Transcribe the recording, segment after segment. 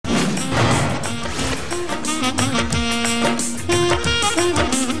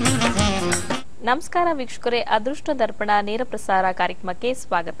ನಮಸ್ಕಾರ ವೀಕ್ಷಕರೇ, ಅದೃಷ್ಟ ದರ್ಪಣ ನೇರ ಪ್ರಸಾರ ಕಾರ್ಯಕ್ರಮಕ್ಕೆ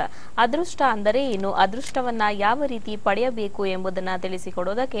ಸ್ವಾಗತ. ಅದೃಷ್ಟ ಅಂದರೆ ಏನು, ಅದೃಷ್ಟವನ್ನ ಯಾವ ರೀತಿ ಪಡೆಯಬೇಕು ಎಂಬುದನ್ನು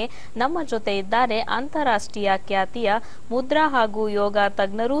ತಿಳಿಸಿಕೊಡೋದಕ್ಕೆ ನಮ್ಮ ಜೊತೆ ಇದ್ದಾರೆ ಅಂತಾರಾಷ್ಟ್ರೀಯ ಖ್ಯಾತಿಯ ಮುದ್ರಾ ಹಾಗೂ ಯೋಗ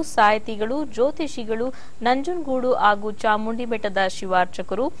ತಜ್ಞರು, ಸಾಹಿತಿಗಳು, ಜ್ಯೋತಿಷಿಗಳು, ನಂಜನಗೂಡು ಹಾಗೂ ಚಾಮುಂಡಿ ಬೆಟ್ಟದ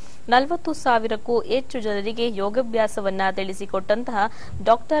ಶಿವಾರ್ಚಕರು, 40,000ಕ್ಕೂ ಹೆಚ್ಚು ಜನರಿಗೆ ಯೋಗಾಭ್ಯಾಸವನ್ನ ತಿಳಿಸಿಕೊಟ್ಟಂತಹ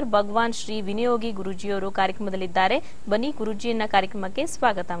ಡಾಕ್ಟರ್ ಭಗವಾನ್ ಶ್ರೀ ವಿನಯೋಗಿ ಗುರುಜಿಯವರು ಕಾರ್ಯಕ್ರಮದಲ್ಲಿದ್ದಾರೆ. ಬನ್ನಿ ಗುರುಜಿಯನ್ನ ಕಾರ್ಯಕ್ರಮಕ್ಕೆ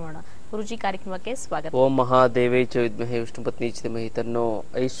ಸ್ವಾಗತ ಮಾಡೋಣ. ಗುರುಜಿ, ಕಾರ್ಯಕ್ರಮಕ್ಕೆ ಸ್ವಾಗತ. ಓಂ ಮಹಾದೇವೇ ಚ ವಿದ್ಮಹೇ ವಿಷ್ಣುಪತ್ನಿ ಚ ಧೀಮಹಿ ತನ್ನೋ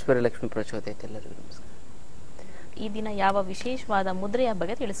ಐಶ್ವರ್ಯ ಲಕ್ಷ್ಮಿ ಪ್ರಚೋದಯಾತ್. ಎಲ್ಲರಿಗೂ ನಮಸ್ಕಾರ. ಈ ದಿನ ಯಾವ ವಿಶೇಷವಾದ ಮುದ್ರೆಯ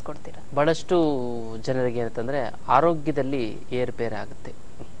ಬಗ್ಗೆ ತಿಳಿಸ್ಕೊಡ್ತೀರಾ? ಬಹಳಷ್ಟು ಜನರಿಗೆ ಏನಂತಂದ್ರೆ ಆರೋಗ್ಯದಲ್ಲಿ ಏರ್ಪೇರ್ ಆಗುತ್ತೆ.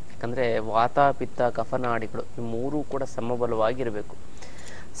 ಯಾಕಂದ್ರೆ ವಾತ, ಪಿತ್ತ, ಕಫನಾಡಿಗಳು ಈ ಮೂರೂ ಕೂಡ ಸಮಬಲವಾಗಿರಬೇಕು.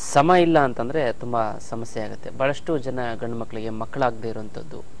 ಸಮ ಇಲ್ಲ ಅಂತಂದ್ರೆ ತುಂಬಾ ಸಮಸ್ಯೆ ಆಗುತ್ತೆ. ಬಹಳಷ್ಟು ಜನ ಗಂಡು ಮಕ್ಕಳಿಗೆ ಮಕ್ಕಳಾಗದೇ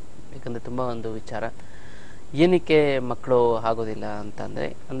ಇರುವಂಥದ್ದು, ಯಾಕಂದ್ರೆ ತುಂಬಾ ಒಂದು ವಿಚಾರ. ಏನಕ್ಕೆ ಮಕ್ಕಳು ಆಗೋದಿಲ್ಲ ಅಂತಂದರೆ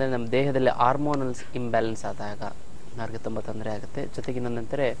ನಮ್ಮ ದೇಹದಲ್ಲಿ ಹಾರ್ಮೋನಲ್ಸ್ ಇಂಬ್ಯಾಲೆನ್ಸ್ ಆದಾಗ ಅವ್ರಿಗೆ ತುಂಬ ತೊಂದರೆ ಆಗುತ್ತೆ. ಜೊತೆಗೆ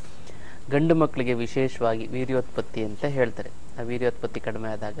ನಂತರ ಗಂಡು ಮಕ್ಕಳಿಗೆ ವಿಶೇಷವಾಗಿ ವೀರ್ಯೋತ್ಪತ್ತಿ ಅಂತ ಹೇಳ್ತಾರೆ. ಆ ವೀರ್ಯೋತ್ಪತ್ತಿ ಕಡಿಮೆ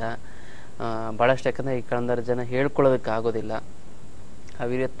ಆದಾಗ ಭಾಳಷ್ಟು, ಯಾಕಂದರೆ ಈ ಕೆಲವೊಂದರ ಜನ ಹೇಳ್ಕೊಳ್ಳೋದಕ್ಕೆ ಆಗೋದಿಲ್ಲ. ಆ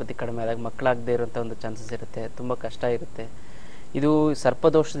ವೀರ್ಯೋತ್ಪತ್ತಿ ಕಡಿಮೆ ಆದಾಗ ಮಕ್ಕಳಾಗದೇ ಇರೋಂಥ ಒಂದು ಚಾನ್ಸಸ್ ಇರುತ್ತೆ, ತುಂಬ ಕಷ್ಟ ಇರುತ್ತೆ. ಇದು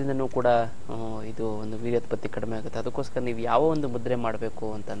ಸರ್ಪದೋಷದಿಂದನೂ ಕೂಡ ಇದು ಒಂದು ವೀರ್ಯೋತ್ಪತ್ತಿ ಕಡಿಮೆ ಆಗುತ್ತೆ. ಅದಕ್ಕೋಸ್ಕರ ನೀವು ಯಾವ ಒಂದು ಮುದ್ರೆ ಮಾಡಬೇಕು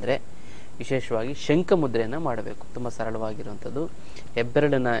ಅಂತಂದರೆ ವಿಶೇಷವಾಗಿ ಶಂಖ ಮುದ್ರೆಯನ್ನು ಮಾಡಬೇಕು. ತುಂಬ ಸರಳವಾಗಿರುವಂಥದ್ದು.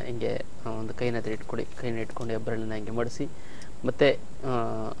 ಹೆಬ್ಬೆರಳನ್ನು ಹಿಂಗೆ ಒಂದು ಕೈನ ಇಟ್ಕೊಳ್ಳಿ, ಕೈನ ಇಟ್ಕೊಂಡು ಹೆಬ್ಬೆರಳನ್ನ ಹಿಂಗೆ ಮಡಿಸಿ, ಮತ್ತು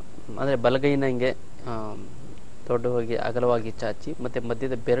ಅಂದರೆ ಬಲಗೈನ ಹಿಂಗೆ ದೊಡ್ಡವಾಗಿ ಅಗಲವಾಗಿ ಚಾಚಿ, ಮತ್ತು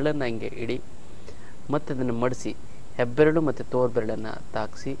ಮಧ್ಯದ ಬೆರಳನ್ನು ಹಿಂಗೆ ಇಡಿ, ಮತ್ತು ಅದನ್ನು ಮಡಿಸಿ ಹೆಬ್ಬೆರಳು ಮತ್ತು ತೋರ್ ಬೆರಳನ್ನು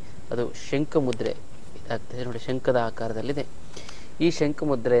ತಾಗಿಸಿ ಅದು ಶಂಖ ಮುದ್ರೆ ಆಗ್ತದೆ ನೋಡಿ, ಶಂಖದ ಆಕಾರದಲ್ಲಿದೆ. ಈ ಶಂಖ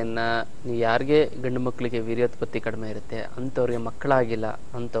ಮುದ್ರೆಯನ್ನು ನೀವು ಯಾರಿಗೆ ಗಂಡು ಮಕ್ಕಳಿಗೆ ವೀರ್ಯೋತ್ಪತ್ತಿ ಕಡಿಮೆ ಇರುತ್ತೆ ಅಂಥವ್ರಿಗೆ, ಮಕ್ಕಳಾಗಿಲ್ಲ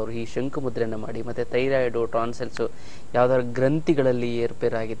ಅಂಥವ್ರು ಈ ಶಂಖ ಮುದ್ರೆಯನ್ನು ಮಾಡಿ. ಮತ್ತು ಥೈರಾಯ್ಡು, ಟಾನ್ಸೆಲ್ಸು, ಯಾವುದಾದ್ರು ಗ್ರಂಥಿಗಳಲ್ಲಿ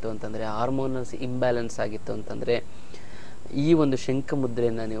ಏರ್ಪೇರಾಗಿತ್ತು ಅಂತಂದರೆ, ಹಾರ್ಮೋನಲ್ಸ್ ಇಂಬ್ಯಾಲೆನ್ಸ್ ಆಗಿತ್ತು ಅಂತಂದರೆ ಈ ಒಂದು ಶಂಖ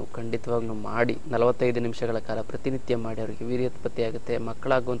ಮುದ್ರೆಯನ್ನು ನೀವು ಖಂಡಿತವಾಗ್ಲೂ ಮಾಡಿ 45 ನಿಮಿಷಗಳ ಕಾಲ ಪ್ರತಿನಿತ್ಯ ಮಾಡಿ. ಅವರಿಗೆ ವೀರ್ಯೋತ್ಪತ್ತಿ ಆಗುತ್ತೆ,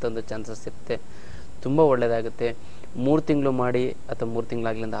 ಮಕ್ಕಳಾಗುವಂಥ ಒಂದು ಚಾನ್ಸಸ್ ಇರುತ್ತೆ, ತುಂಬ ಒಳ್ಳೆಯದಾಗುತ್ತೆ. 3 ತಿಂಗಳು ಮಾಡಿ ಅಥವಾ 3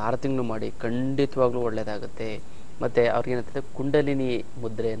 ತಿಂಗಳಾಗ್ಲಿಂದ 6 ತಿಂಗಳು ಮಾಡಿ, ಖಂಡಿತವಾಗ್ಲೂ ಒಳ್ಳೆಯದಾಗುತ್ತೆ. ಮತ್ತು ಅವ್ರಿಗೇನಂತಂದರೆ ಕುಂಡಲಿನಿ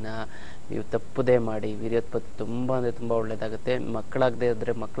ಮುದ್ರೆಯನ್ನು ನೀವು ತಪ್ಪದೇ ಮಾಡಿ. ವೀರ್ಯೋತ್ಪತ್ತಿ ತುಂಬ ಅಂದರೆ ತುಂಬ ಒಳ್ಳೆಯದಾಗುತ್ತೆ. ಮಕ್ಕಳಾಗದೇ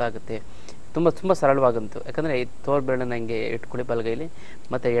ಇದ್ದರೆ ಮಕ್ಕಳಾಗುತ್ತೆ. ತುಂಬ ತುಂಬ ಸರಳವಾಗಂತು. ಯಾಕಂದರೆ ತೋರ್ ಬೆರಳನ್ನು ಹಂಗೆ ಇಟ್ಕೊಳ್ಳಿ ಬಲಗೈಲಿ,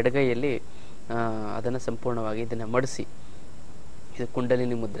 ಮತ್ತು ಎಡಗೈಯಲ್ಲಿ ಅದನ್ನು ಸಂಪೂರ್ಣವಾಗಿ ಇದನ್ನು ಮಡಿಸಿ, ಇದು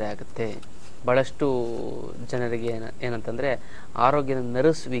ಕುಂಡಲಿನಿ ಮುದ್ರೆ ಆಗುತ್ತೆ. ಭಾಳಷ್ಟು ಜನರಿಗೆ ಏನಂತಂದರೆ ಆರೋಗ್ಯದ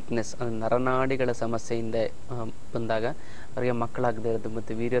ನರ್ವ್ಸ್ ವೀಕ್ನೆಸ್, ನರನಾಡಿಗಳ ಸಮಸ್ಯೆಯಿಂದ ಬಂದಾಗ ಅವರಿಗೆ ಮಕ್ಕಳಾಗದೇ ಇರೋದು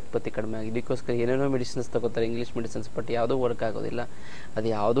ಮತ್ತು ವೀರ್ಯೋತ್ಪತ್ತಿ ಕಡಿಮೆ ಆಗಿ, ಇದಕ್ಕೋಸ್ಕರ ಏನೇನೋ ಮೆಡಿಸಿನ್ಸ್ ತಗೋತಾರೆ, ಇಂಗ್ಲೀಷ್ ಮೆಡಿಸಿನ್ಸ್, ಬಟ್ ಯಾವುದೂ ವರ್ಕ್ ಆಗೋದಿಲ್ಲ. ಅದು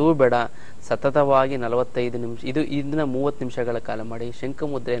ಯಾವುದೂ ಬೇಡ. ಸತತವಾಗಿ 45 ನಿಮಿಷ ಇದನ್ನ 30 ನಿಮಿಷಗಳ ಕಾಲ ಮಾಡಿ. ಶಂಖ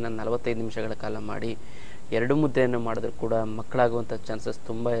ಮುದ್ರೆಯನ್ನು 45 ನಿಮಿಷಗಳ ಕಾಲ ಮಾಡಿ. 2 ಮುದ್ರೆಯನ್ನು ಮಾಡಿದ್ರು ಕೂಡ ಮಕ್ಕಳಾಗುವಂಥ ಚಾನ್ಸಸ್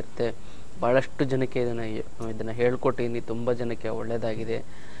ತುಂಬ ಇರುತ್ತೆ. ಭಾಳಷ್ಟು ಜನಕ್ಕೆ ಇದನ್ನು ಹೇಳ್ಕೊಟ್ಟಿದ್ದೀನಿ, ತುಂಬ ಜನಕ್ಕೆ ಒಳ್ಳೆಯದಾಗಿದೆ.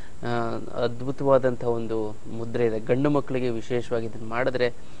 ಅದ್ಭುತವಾದಂಥ ಒಂದು ಮುದ್ರೆ ಇದೆ. ಗಂಡು ಮಕ್ಕಳಿಗೆ ವಿಶೇಷವಾಗಿ ಇದನ್ನು ಮಾಡಿದ್ರೆ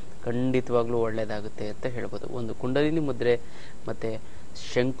ಖಂಡಿತವಾಗ್ಲೂ ಒಳ್ಳೆಯದಾಗುತ್ತೆ ಅಂತ ಹೇಳ್ಬೋದು. ಒಂದು ಕುಂಡಲಿನಿ ಮುದ್ರೆ ಮತ್ತು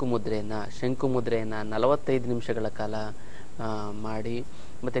ಶಂಕು ಮುದ್ರೆಯನ್ನು 45 ನಿಮಿಷಗಳ ಕಾಲ ಮಾಡಿ,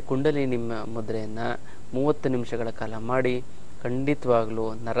 ಮತ್ತು ಕುಂಡಲಿನಿ ಮುದ್ರೆಯನ್ನು 30 ನಿಮಿಷಗಳ ಕಾಲ ಮಾಡಿ. ಖಂಡಿತವಾಗ್ಲೂ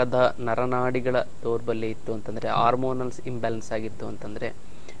ನರನಾಡಿಗಳ ದೌರ್ಬಲ್ಯ ಇತ್ತು ಅಂತಂದರೆ, ಹಾರ್ಮೋನಲ್ಸ್ ಇಂಬ್ಯಾಲೆನ್ಸ್ ಆಗಿತ್ತು ಅಂತಂದರೆ,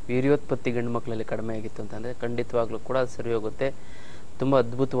 ವೀರ್ಯೋತ್ಪತ್ತಿ ಗಂಡು ಮಕ್ಕಳಲ್ಲಿ ಕಡಿಮೆ ಆಗಿತ್ತು ಅಂತಂದರೆ ಖಂಡಿತವಾಗ್ಲೂ ಕೂಡ ಅದು ಸರಿ ಹೋಗುತ್ತೆ. ತುಂಬ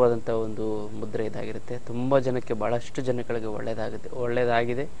ಅದ್ಭುತವಾದಂಥ ಒಂದು ಮುದ್ರೆ ಇದಾಗಿರುತ್ತೆ. ತುಂಬ ಜನಕ್ಕೆ, ಭಾಳಷ್ಟು ಜನಗಳಿಗೆ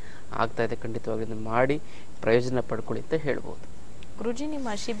ಒಳ್ಳೆಯದಾಗಿದೆ, ಆಗ್ತಾಯಿದೆ. ಖಂಡಿತವಾಗಿ ಇದನ್ನು ಮಾಡಿ ಪ್ರಯೋಜನ ಪಡ್ಕೊಳ್ಳಿ ಅಂತ ಹೇಳ್ಬೋದು. ಗುರುಜಿ,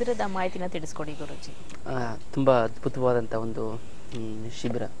 ನಿಮ್ಮ ಶಿಬಿರದ ಮಾಹಿತಿನ ತಿಳಿಸ್ಕೊಡಿ ಗುರುಜಿ. ತುಂಬ ಅದ್ಭುತವಾದಂಥ ಒಂದು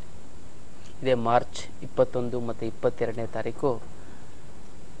ಶಿಬಿರ ಇದೆ. ಮಾರ್ಚ್ 21 ಮತ್ತು 22ನೇ ತಾರೀಕು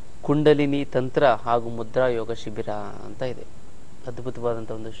ಕುಂಡಲಿನಿ ತಂತ್ರ ಹಾಗೂ ಮುದ್ರಾ ಯೋಗ ಶಿಬಿರ ಅಂತ ಇದೆ.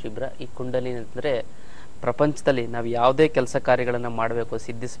 ಅದ್ಭುತವಾದಂಥ ಒಂದು ಶಿಬಿರ. ಈ ಕುಂಡಲಿನಿ ಅಂತಂದರೆ ಪ್ರಪಂಚದಲ್ಲಿ ನಾವು ಯಾವುದೇ ಕೆಲಸ ಕಾರ್ಯಗಳನ್ನು ಮಾಡಬೇಕು,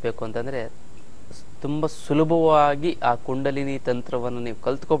 ಸಿದ್ಧಿಸಬೇಕು ಅಂತಂದರೆ ತುಂಬ ಸುಲಭವಾಗಿ ಆ ಕುಂಡಲಿನಿ ತಂತ್ರವನ್ನು ನೀವು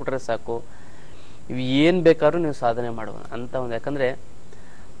ಕಲ್ತ್ಕೊಬಿಟ್ರೆ ಸಾಕು. ನೀವು ಏನು ಬೇಕಾದ್ರೂ ನೀವು ಸಾಧನೆ ಮಾಡುವ ಅಂತ ಒಂದು, ಯಾಕಂದರೆ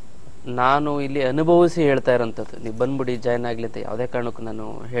ನಾನು ಇಲ್ಲಿ ಅನುಭವಿಸಿ ಹೇಳ್ತಾ ಇರೋಂಥದ್ದು. ನೀವು ಬಂದ್ಬಿಡಿ ಜಾಯ್ನ್ ಆಗಲಿ ಅಂತ ಯಾವುದೇ ಕಾರಣಕ್ಕೂ ನಾನು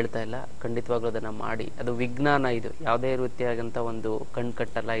ಹೇಳ್ತಾ ಇಲ್ಲ. ಖಂಡಿತವಾಗ್ಲೂ ಅದನ್ನು ಮಾಡಿ. ಅದು ವಿಜ್ಞಾನ. ಇದು ಯಾವುದೇ ರೀತಿಯಾದಂಥ ಒಂದು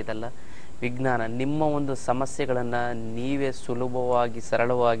ಕಟ್ಟಲ್ಲ, ಇದಲ್ಲ ವಿಜ್ಞಾನ. ನಿಮ್ಮ ಒಂದು ಸಮಸ್ಯೆಗಳನ್ನು ನೀವೇ ಸುಲಭವಾಗಿ,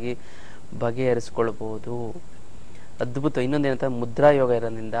 ಸರಳವಾಗಿ ಬಗೆಹರಿಸ್ಕೊಳ್ಬೋದು. ಅದ್ಭುತ. ಇನ್ನೊಂದೇನಂತ, ಮುದ್ರಾ ಯೋಗ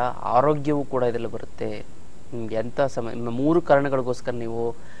ಇರೋದ್ರಿಂದ ಆರೋಗ್ಯವೂ ಕೂಡ ಇದರಲ್ಲಿ ಬರುತ್ತೆ. ನಿಮ್ಗೆ ಎಂಥ 3 ಕಾರಣಗಳಿಗೋಸ್ಕರ ನೀವು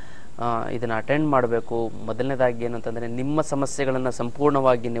ಇದನ್ನು ಅಟೆಂಡ್ ಮಾಡಬೇಕು. ಮೊದಲನೇದಾಗಿ ಏನಂತಂದರೆ ನಿಮ್ಮ ಸಮಸ್ಯೆಗಳನ್ನು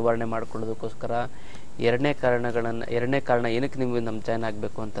ಸಂಪೂರ್ಣವಾಗಿ ನಿವಾರಣೆ ಮಾಡ್ಕೊಳ್ಳೋದಕ್ಕೋಸ್ಕರ. ಎರಡನೇ ಕಾರಣ ಏನಕ್ಕೆ ನೀವು ನಮ್ಮ ಜಾಯ್ನ್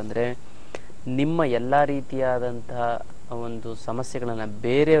ಆಗಬೇಕು ಅಂತಂದರೆ, ನಿಮ್ಮ ಎಲ್ಲ ರೀತಿಯಾದಂಥ ಒಂದು ಸಮಸ್ಯೆಗಳನ್ನು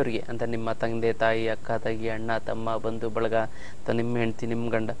ಬೇರೆಯವರಿಗೆ ಅಂತ ನಿಮ್ಮ ತಂದೆ ತಾಯಿ ಅಕ್ಕ ತಂಗಿ ಅಣ್ಣ ತಮ್ಮ ಬಂಧು ಬಳಗ ಅಥವಾ ನಿಮ್ಮ ಹೆಂಡತಿ ನಿಮ್ಮ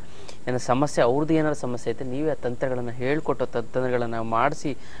ಗಂಡ ಏನೋ ಸಮಸ್ಯೆ ಅವ್ರದ್ದು ಏನಾದ್ರು ಸಮಸ್ಯೆ ಐತೆ ನೀವೇ ಆ ತಂತ್ರಗಳನ್ನು ಹೇಳ್ಕೊಟ್ಟು ತಂತ್ರಗಳನ್ನು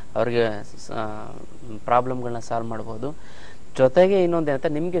ಮಾಡಿಸಿ ಅವ್ರಿಗೆ ಪ್ರಾಬ್ಲಮ್ಗಳನ್ನ ಸಾಲ್ವ್ ಮಾಡ್ಬೋದು. ಜೊತೆಗೆ ಇನ್ನೊಂದು ಏನಂತ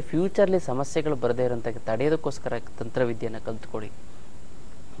ನಿಮಗೆ ಫ್ಯೂಚರ್ಲಿ ಸಮಸ್ಯೆಗಳು ಬರದೇ ಇರೋಂಥ ತಡೆಯೋದಕ್ಕೋಸ್ಕರ ತಂತ್ರವಿದ್ಯೆಯನ್ನು ಕಲ್ತ್ಕೊಳ್ಳಿ.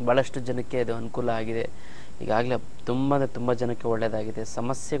 ಭಾಳಷ್ಟು ಜನಕ್ಕೆ ಅದು ಅನುಕೂಲ ಆಗಿದೆ. ಈಗಾಗಲೇ ತುಂಬ ಜನಕ್ಕೆ ಒಳ್ಳೆಯದಾಗಿದೆ,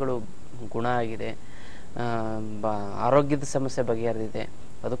 ಸಮಸ್ಯೆಗಳು ಗುಣ ಆಗಿದೆ, ಆರೋಗ್ಯದ ಸಮಸ್ಯೆ ಬಗೆಹರಿದಿದೆ.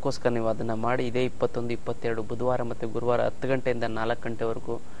 ಅದಕ್ಕೋಸ್ಕರ ನೀವು ಅದನ್ನು ಮಾಡಿ. ಇದೇ 21, 22 ಬುಧವಾರ ಮತ್ತು ಗುರುವಾರ 10 ಗಂಟೆಯಿಂದ 4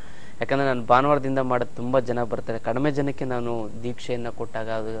 ಗಂಟೆವರೆಗೂ. ಯಾಕಂದರೆ ನಾನು ಭಾನುವಾರದಿಂದ ಮಾಡೋದು ತುಂಬ ಜನ ಬರ್ತಾರೆ. ಕಡಿಮೆ ಜನಕ್ಕೆ ನಾನು ದೀಕ್ಷೆಯನ್ನು ಕೊಟ್ಟಾಗ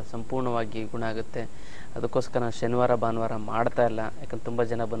ಅದು ಸಂಪೂರ್ಣವಾಗಿ ಗುಣ ಆಗುತ್ತೆ. ಅದಕ್ಕೋಸ್ಕರ ನಾನು ಶನಿವಾರ ಭಾನುವಾರ ಮಾಡ್ತಾ ಇಲ್ಲ, ಯಾಕಂದ್ರೆ ತುಂಬ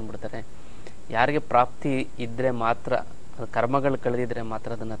ಜನ ಬಂದುಬಿಡ್ತಾರೆ. ಯಾರಿಗೆ ಪ್ರಾಪ್ತಿ ಇದ್ದರೆ ಮಾತ್ರ, ಕರ್ಮಗಳು ಕಳೆದಿದ್ರೆ ಮಾತ್ರ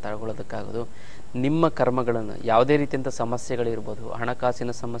ಅದನ್ನು ತಗೊಳ್ಳೋದಕ್ಕಾಗೋದು. ನಿಮ್ಮ ಕರ್ಮಗಳನ್ನು ಯಾವುದೇ ರೀತಿಯಂಥ ಸಮಸ್ಯೆಗಳಿರ್ಬೋದು,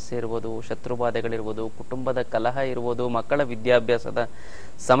 ಹಣಕಾಸಿನ ಸಮಸ್ಯೆ ಇರ್ಬೋದು, ಶತ್ರುಬಾಧೆಗಳಿರ್ಬೋದು, ಕುಟುಂಬದ ಕಲಹ ಇರ್ಬೋದು, ಮಕ್ಕಳ ವಿದ್ಯಾಭ್ಯಾಸದ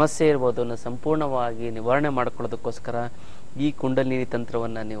ಸಮಸ್ಯೆ ಇರ್ಬೋದು, ಅದನ್ನು ಸಂಪೂರ್ಣವಾಗಿ ನಿವಾರಣೆ ಮಾಡ್ಕೊಳ್ಳೋದಕ್ಕೋಸ್ಕರ ಈ ಕುಂಡಲಿನಿ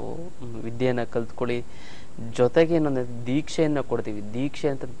ತಂತ್ರವನ್ನು ನೀವು ವಿದ್ಯೆಯನ್ನು ಕಲ್ತ್ಕೊಳ್ಳಿ. ಜೊತೆಗೆ ಇನ್ನೊಂದು ದೀಕ್ಷೆಯನ್ನು ಕೊಡ್ತೀವಿ. ದೀಕ್ಷೆ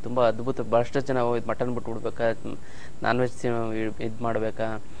ಅಂತ ತುಂಬ ಅದ್ಭುತ. ಭಾಳಷ್ಟು ಜನ ಮಟನ್ ಬಿಟ್ಟು ಬಿಡ್ಬೇಕಾ, ನಾನ್ ವೆಜ್ ಇದು ಮಾಡಬೇಕಾ,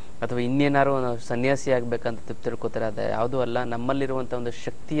 ಅಥವಾ ಇನ್ನೇನಾರು ನಾವು ಸನ್ಯಾಸಿ ಆಗಬೇಕಂತ ತಿಳ್ಕೊತಾರೆ. ಅದು ಯಾವುದೂ ಅಲ್ಲ. ನಮ್ಮಲ್ಲಿರುವಂಥ ಒಂದು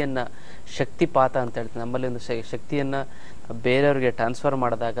ಶಕ್ತಿಪಾತ ಅಂತ ಹೇಳ್ತೀವಿ. ನಮ್ಮಲ್ಲಿ ಒಂದು ಶಕ್ತಿಯನ್ನು ಬೇರೆಯವ್ರಿಗೆ ಟ್ರಾನ್ಸ್ಫರ್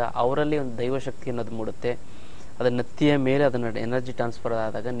ಮಾಡಿದಾಗ ಅವರಲ್ಲಿ ಒಂದು ದೈವಶಕ್ತಿ ಅನ್ನೋದು ಮೂಡುತ್ತೆ. ಅದು ನತ್ತಿಯ ಮೇಲೆ ಅದನ್ನು ಎನರ್ಜಿ ಟ್ರಾನ್ಸ್ಫರ್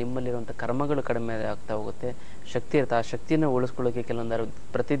ಆದಾಗ ನಿಮ್ಮಲ್ಲಿರುವಂಥ ಕರ್ಮಗಳು ಕಡಿಮೆ ಆಗ್ತಾ ಹೋಗುತ್ತೆ. ಶಕ್ತಿ ಇರುತ್ತೆ. ಆ ಶಕ್ತಿಯನ್ನು ಉಳಿಸ್ಕೊಳ್ಳೋಕ್ಕೆ ಕೆಲವೊಂದು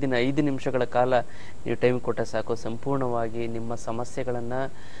ಪ್ರತಿದಿನ 5 ನಿಮಿಷಗಳ ಕಾಲ ನೀವು ಟೈಮ್ ಕೊಟ್ಟರೆ ಸಾಕು. ಸಂಪೂರ್ಣವಾಗಿ ನಿಮ್ಮ ಸಮಸ್ಯೆಗಳನ್ನು,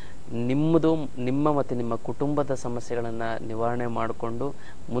 ನಿಮ್ಮ ಮತ್ತು ನಿಮ್ಮ ಕುಟುಂಬದ ಸಮಸ್ಯೆಗಳನ್ನು ನಿವಾರಣೆ ಮಾಡಿಕೊಂಡು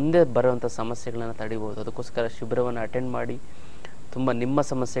ಮುಂದೆ ಬರುವಂಥ ಸಮಸ್ಯೆಗಳನ್ನು ತಡಿಬೋದು. ಅದಕ್ಕೋಸ್ಕರ ಶಿಬಿರವನ್ನು ಅಟೆಂಡ್ ಮಾಡಿ ನಿಮ್ಮ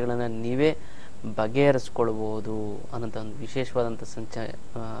ಸಮಸ್ಯೆಗಳನ್ನು ನೀವೇ ಬಗೆಹರಿಸ್ಕೊಳ್ಬೋದು ಅನ್ನೋಂಥ ಒಂದು ವಿಶೇಷವಾದಂಥ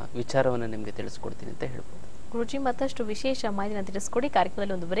ವಿಚಾರವನ್ನು ನಿಮಗೆ ತಿಳಿಸ್ಕೊಡ್ತೀನಿ ಅಂತ ಹೇಳ್ಬೋದು. ಗುರುಜಿ, ಮತ್ತಷ್ಟು ವಿಶೇಷ ಮಾಹಿತಿನ ತಿಳಿಸ್ಕೊಡಿ.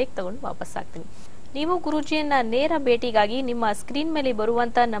 ಕಾರ್ಯಕ್ರಮದಲ್ಲಿ ಒಂದು ಬ್ರೇಕ್ ತಗೊಂಡು ವಾಪಸ್ ಆಗ್ತೀನಿ. ನೀವು ಗುರುಜಿಯನ್ನ ನೇರ ಭೇಟಿಗಾಗಿ ನಿಮ್ಮ ಸ್ಕ್ರೀನ್ ಮೇಲೆ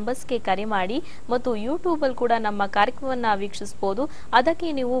ಬರುವಂತ ನಂಬರ್ಸ್ಗೆ ಕರೆ ಮಾಡಿ ಮತ್ತು ಯೂಟ್ಯೂಬ್ ಅಲ್ಲಿ ಕೂಡ ನಮ್ಮ ಕಾರ್ಯಕ್ರಮವನ್ನ ವೀಕ್ಷಿಸಬಹುದು. ಅದಕ್ಕೆ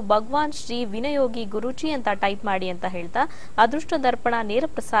ನೀವು ಭಗವಾನ್ ಶ್ರೀ ವಿನಯೋಗಿ ಗುರುಜಿ ಅಂತ ಟೈಪ್ ಮಾಡಿ ಅಂತ ಹೇಳ್ತಾ ಅದೃಷ್ಟ ದರ್ಪಣ ನೇರ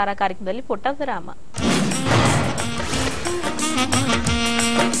ಪ್ರಸಾರ ಕಾರ್ಯಕ್ರಮದಲ್ಲಿ ಪುಟ್ಟ ವಿರಾಮ.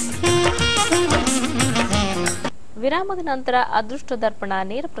 ವಿರಾಮದ ನಂತರ ಅದೃಷ್ಟ ದರ್ಪಣ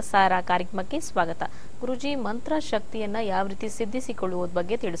ನೇರ ಪ್ರಸಾರ ಕಾರ್ಯಕ್ರಮಕ್ಕೆ ಸ್ವಾಗತ. ಗುರುಜಿ, ಮಂತ್ರ ಶಕ್ತಿಯನ್ನ ಯಾವ ರೀತಿ ಸಿದ್ಧಿಸಿಕೊಳ್ಳುವುದ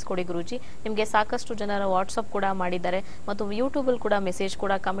ಬಗ್ಗೆ ತಿಳಿಸ್ಕೊಡಿ ಗುರುಜಿ. ನಿಮಗೆ ಸಾಕಷ್ಟು ಜನರ ವಾಟ್ಸಪ್ ಕೂಡ ಮಾಡಿದ್ದಾರೆ ಮತ್ತು ಯೂಟ್ಯೂಬ್ ಅಲ್ಲಿ ಕೂಡ ಮೆಸೇಜ್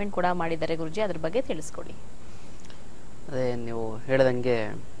ಕೂಡ ಕಮೆಂಟ್ ಕೂಡ ಮಾಡಿದ್ದಾರೆ ಗುರುಜಿ, ಅದ್ರ ಬಗ್ಗೆ ತಿಳಿಸ್ಕೊಡಿ. ಅದೇ ನೀವು ಹೇಳ್ದಂಗೆ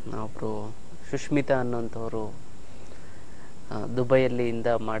ಒಬ್ರು ಸುಷ್ಮಿತಾ ಅನ್ನೋಂಥವ್ರು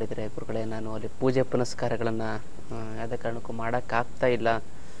ದುಬೈಯಲ್ಲಿಂದ ಮಾಡಿದರೆ ಗುರುಗಳೇ, ನಾನು ಅಲ್ಲಿ ಪೂಜೆ ಪುನಸ್ಕಾರಗಳನ್ನು ಯಾವುದೇ ಕಾರಣಕ್ಕೂ ಮಾಡೋಕ್ಕಾಗ್ತಾ ಇಲ್ಲ,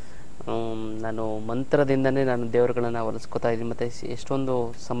 ನಾನು ಮಂತ್ರದಿಂದನೇ ನಾನು ದೇವರುಗಳನ್ನು ಹೊಲಿಸ್ಕೊತಾ ಇದ್ದೀನಿ ಮತ್ತು ಎಷ್ಟೊಂದು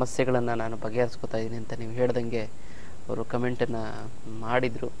ಸಮಸ್ಯೆಗಳನ್ನು ನಾನು ಬಗೆಹರಿಸ್ಕೊತಾ ಇದ್ದೀನಿ ಅಂತ ನೀವು ಹೇಳ್ದಂಗೆ ಅವರು ಕಮೆಂಟನ್ನು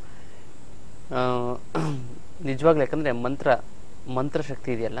ಮಾಡಿದರು. ನಿಜವಾಗ್ಲೂ ಯಾಕಂದರೆ ಮಂತ್ರ ಶಕ್ತಿ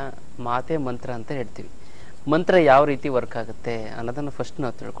ಇದೆಯಲ್ಲ, ಮಾತೆ ಮಂತ್ರ ಅಂತ ಹೇಳ್ತೀವಿ. ಮಂತ್ರ ಯಾವ ರೀತಿ ವರ್ಕ್ ಆಗುತ್ತೆ ಅನ್ನೋದನ್ನು ಫಸ್ಟ್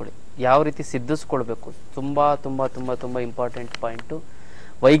ನಾವು ತಿಳ್ಕೊಳ್ಳಿ. ಯಾವ ರೀತಿ ಸಿದ್ಧಿಸ್ಕೊಳ್ಬೇಕು, ತುಂಬ ತುಂಬ ತುಂಬ ತುಂಬ ಇಂಪಾರ್ಟೆಂಟ್ ಪಾಯಿಂಟು.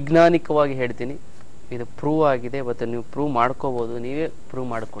 ವೈಜ್ಞಾನಿಕವಾಗಿ ಹೇಳ್ತೀನಿ, ಇದು ಪ್ರೂವ್ ಆಗಿದೆ. ಮತ್ತು ನೀವು ಪ್ರೂವ್ ಮಾಡ್ಕೋಬೋದು, ನೀವೇ ಪ್ರೂವ್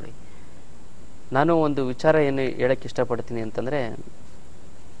ಮಾಡ್ಕೊಳ್ಳಿ. ನಾನು ಒಂದು ವಿಚಾರ ಏನು ಹೇಳಕ್ಕೆ ಇಷ್ಟಪಡ್ತೀನಿ ಅಂತಂದರೆ,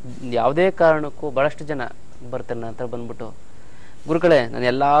 ಯಾವುದೇ ಕಾರಣಕ್ಕೂ ಭಾಳಷ್ಟು ಜನ ಬರ್ತಾರೆ ನನ್ನ ಹತ್ರ ಬಂದ್ಬಿಟ್ಟು, ಗುರುಗಳೇ ನಾನು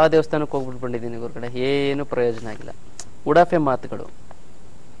ಎಲ್ಲ ದೇವಸ್ಥಾನಕ್ಕೆ ಹೋಗ್ಬಿಟ್ಟು ಬಂದಿದ್ದೀನಿ ಗುರುಗಳೇ, ಏನು ಪ್ರಯೋಜನ ಆಗಿಲ್ಲ. ಉಡಾಫೆ ಮಾತುಗಳು.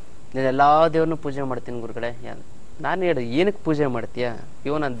 ನಾನು ಎಲ್ಲ ದೇವ್ರನ್ನೂ ಪೂಜೆ ಮಾಡ್ತೀನಿ ಗುರುಗಳೇ. ನಾನು ಹೇಳಿ ಏನಕ್ಕೆ ಪೂಜೆ ಮಾಡ್ತೀಯಾ?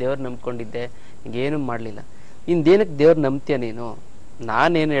 ನಾನು ದೇವ್ರು ನಂಬ್ಕೊಂಡಿದ್ದೆ, ಹಿಂಗೇನು ಮಾಡಲಿಲ್ಲ. ಇನ್ನೇನಕ್ಕೆ ದೇವ್ರು ನಂಬ್ತೀಯ ನೀನು?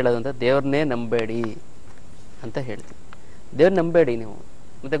 ನಾನೇನು ಹೇಳೋದಂತ, ದೇವ್ರನ್ನೇ ನಂಬೇಡಿ ಅಂತ ಹೇಳ್ತೀನಿ. ದೇವ್ರು ನಂಬೇಡಿ ನೀವು.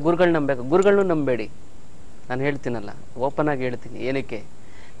 ಮತ್ತು ಗುರುಗಳು ನಂಬೇಕು, ಗುರುಗಳನ್ನೂ ನಂಬೇಡಿ. ನಾನು ಹೇಳ್ತೀನಲ್ಲ, ಓಪನ್ ಆಗಿ ಹೇಳ್ತೀನಿ. ಏನಕ್ಕೆ?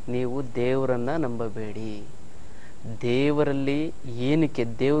 ನೀವು ದೇವರನ್ನು ನಂಬಬೇಡಿ. ದೇವರಲ್ಲಿ ಏನಕ್ಕೆ?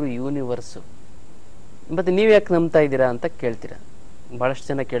 ದೇವರು ಯೂನಿವರ್ಸು. ಮತ್ತು ನೀವು ಯಾಕೆ ನಂಬ್ತಾ ಇದ್ದೀರಾ ಅಂತ ಕೇಳ್ತೀರಾ, ಭಾಳಷ್ಟು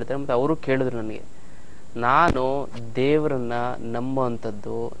ಜನ ಕೇಳ್ತಾರೆ. ಮತ್ತು ಅವರು ಕೇಳಿದ್ರು ನನಗೆ. ನಾನು ದೇವರನ್ನು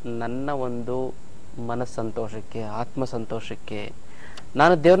ನಂಬುವಂಥದ್ದು ನನ್ನ ಒಂದು ಮನಸ್ಸಂತೋಷಕ್ಕೆ, ಆತ್ಮ ಸಂತೋಷಕ್ಕೆ.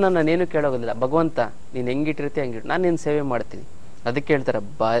 ನಾನು ದೇವ್ರನ್ನ ನಾನೇನು ಕೇಳೋಗೋದಿಲ್ಲ. ಭಗವಂತ ನೀನು ಹೆಂಗಿಟ್ಟಿರ್ತೀಯ ಹಂಗಿಟ್ಟು, ನಾನು ನಿನ್ನ ಸೇವೆ ಮಾಡ್ತೀನಿ. ಅದಕ್ಕೆ ಹೇಳ್ತಾರೆ,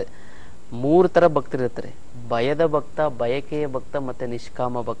 3 ಥರ ಭಕ್ತರಿರ್ತಾರೆ: ಭಯದ ಭಕ್ತ, ಬಯಕೆಯ ಭಕ್ತ ಮತ್ತು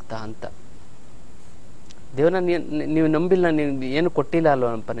ನಿಷ್ಕಾಮ ಭಕ್ತ ಅಂತ. ದೇವ್ರನ್ನ ನೀವು ನಂಬಿಲ್ಲ, ನೀವು ಏನು ಕೊಟ್ಟಿಲ್ಲ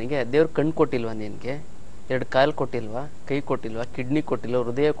ಅಲ್ವ ನಮ್ಮಪ್ಪ ನನಗೆ. ದೇವ್ರ ಕಣ್ಣು ಕೊಟ್ಟಿಲ್ವಾ ನಿನಗೆ? 2 ಕಾಲು ಕೊಟ್ಟಿಲ್ವಾ? ಕೈ ಕೊಟ್ಟಿಲ್ವಾ? ಕಿಡ್ನಿ ಕೊಟ್ಟಿಲ್ವ?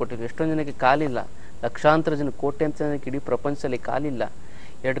 ಹೃದಯ ಕೊಟ್ಟಿಲ್ವ? ಎಷ್ಟೊಂದು ಜನಕ್ಕೆ ಕಾಲಿಲ್ಲ. ಲಕ್ಷಾಂತರ ಜನ, ಕೋಟ್ಯಾಂತರ ಜನಕ್ಕೆ ಇಡೀ ಪ್ರಪಂಚದಲ್ಲಿ ಕಾಲಿಲ್ಲ,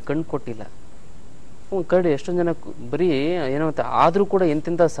 2 ಕಣ್ಣು ಕೊಟ್ಟಿಲ್ಲ. ಕಡೆ ಎಷ್ಟೊಂದು ಜನ ಬರೀ ಏನೋ ಅಂತ ಆದರೂ ಕೂಡ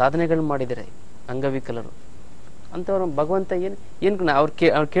ಎಂತೆಂಥ ಸಾಧನೆಗಳು ಮಾಡಿದ್ದಾರೆ ಅಂಗವಿಕಲರು ಅಂಥವ್ರು. ಭಗವಂತ ಏನು ಅವ್ರು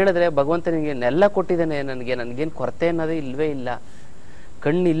ಕೇಳಿದ್ರೆ, ಭಗವಂತ ನಿನಗೆ ಎಲ್ಲ ಕೊಟ್ಟಿದ್ದಾನೆ, ನನಗೇನು ಕೊರತೆ ಅನ್ನೋದೇ ಇಲ್ಲವೇ ಇಲ್ಲ.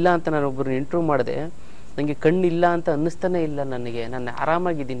 ಕಣ್ಣಿಲ್ಲ ಅಂತ ನಾನು ಒಬ್ಬರನ್ನ ಇಂಟ್ರ್ಯೂ ಮಾಡಿದೆ. ನನಗೆ ಕಣ್ಣಿಲ್ಲ ಅಂತ ಅನ್ನಿಸ್ತಾನೆ ಇಲ್ಲ ನನಗೆ, ನಾನು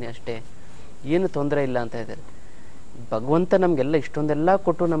ಆರಾಮಾಗಿದ್ದೀನಿ ಅಷ್ಟೇ, ಏನು ತೊಂದರೆ ಇಲ್ಲ ಅಂತ ಇದ್ದಾರೆ. ಭಗವಂತ ನಮಗೆಲ್ಲ ಇಷ್ಟೊಂದೆಲ್ಲ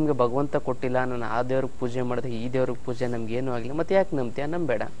ಕೊಟ್ಟು ನಮಗೆ ಭಗವಂತ ಕೊಟ್ಟಿಲ್ಲ, ನಾನು ಆ ದೇವ್ರಿಗೆ ಪೂಜೆ ಮಾಡಿದೆ, ಈ ದೇವ್ರಿಗೆ ಪೂಜೆ ನಮಗೇನು ಆಗಲಿಲ್ಲ, ಮತ್ತೆ ಯಾಕೆ ನಂಬ್ತೀಯ,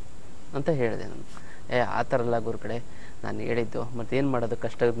 ನಂಬೇಡ ಅಂತ ಹೇಳಿದೆ ನಾನು. ಆ ಥರ ಅಲ್ಲ ಗುರುಗಳೇ, ನಾನು ಹೇಳಿದ್ದು, ಮತ್ತೇನು ಮಾಡೋದು,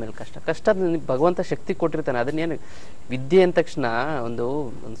 ಕಷ್ಟದ ಮೇಲೆ ಕಷ್ಟ ಭಗವಂತ ಶಕ್ತಿ ಕೊಟ್ಟಿರ್ತಾನೆ. ಅದನ್ನೇನು ವಿದ್ಯೆ ಅಂದ ತಕ್ಷಣ ಒಂದು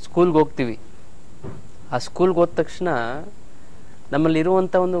ಸ್ಕೂಲ್ಗೆ ಹೋಗ್ತೀವಿ, ಆ ಸ್ಕೂಲ್ಗೆ ಹೋದ ತಕ್ಷಣ ನಮ್ಮಲ್ಲಿ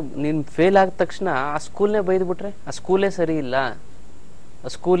ಇರುವಂಥ ಒಂದು, ನೀನು ಫೇಲ್ ಆದ ತಕ್ಷಣ ಆ ಸ್ಕೂಲ್ನೇ ಬೈದ್ಬಿಟ್ರೆ ಆ ಸ್ಕೂಲೇ ಸರಿ ಇಲ್ಲ, ಆ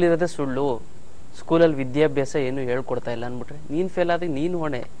ಸ್ಕೂಲ್ ಇರೋದೇ ಸುಳ್ಳು, ಸ್ಕೂಲಲ್ಲಿ ವಿದ್ಯಾಭ್ಯಾಸ ಏನು ಹೇಳ್ಕೊಡ್ತಾ ಇಲ್ಲ ಅಂದ್ಬಿಟ್ರೆ ನೀನು ಫೇಲ್ ಆದಾಗ ನೀನು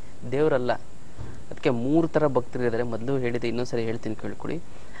ಹೊಣೆ, ದೇವರಲ್ಲ. ಅದಕ್ಕೆ 3 ಥರ ಭಕ್ತರಿದ್ದಾರೆ. ಮೊದಲು ಹೇಳಿದೆ, ಇನ್ನೊಂದ್ಸರಿ ಹೇಳ್ತೀನಿ ಕೇಳ್ಕೊಡಿ.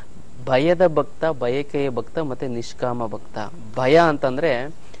 ಭಯದ ಭಕ್ತ, ಬಯಕೆಯ ಭಕ್ತ, ಮತ್ತೆ ನಿಷ್ಕಾಮ ಭಕ್ತ. ಭಯ ಅಂತಂದ್ರೆ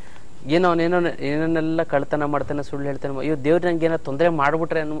ಏನೋ ಏನನ್ನೆಲ್ಲ ಕಳ್ತನ ಮಾಡ್ತಾನೆ, ಸುಳ್ಳು ಹೇಳ್ತಾನೆ, ಅಯ್ಯೋ ದೇವ್ರು ನಂಗೆ ಏನೋ ತೊಂದರೆ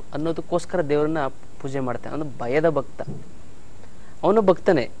ಮಾಡ್ಬಿಟ್ರೆ ಅನ್ನೋದಕ್ಕೋಸ್ಕರ ದೇವ್ರನ್ನ ಪೂಜೆ ಮಾಡ್ತಾನೆ. ಅವನು ಭಯದ ಭಕ್ತ, ಅವನು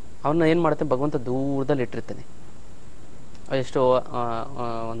ಭಕ್ತನೇ. ಅವನ್ನ ಏನ್ ಮಾಡ್ತಾನೆ, ಭಗವಂತ ದೂರದಲ್ಲಿ ಇಟ್ಟಿರ್ತಾನೆ, ಎಷ್ಟೋ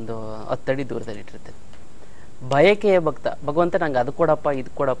ಒಂದು 10 ಅಡಿ ದೂರದಲ್ಲಿ ಇಟ್ಟಿರ್ತಾನೆ. ಬಯಕೆಯ ಭಕ್ತ, ಭಗವಂತ ನಂಗೆ ಅದು ಕೊಡಪ್ಪ,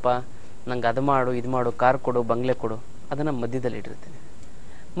 ಇದು ಕೊಡಪ್ಪ, ನಂಗೆ ಅದು ಮಾಡು, ಇದು ಮಾಡು, ಕಾರ್ ಕೊಡು, ಬಂಗ್ಲೆ ಕೊಡು, ಅದನ್ನ ಮಧ್ಯದಲ್ಲಿ ಇಟ್ಟಿರ್ತಾನೆ.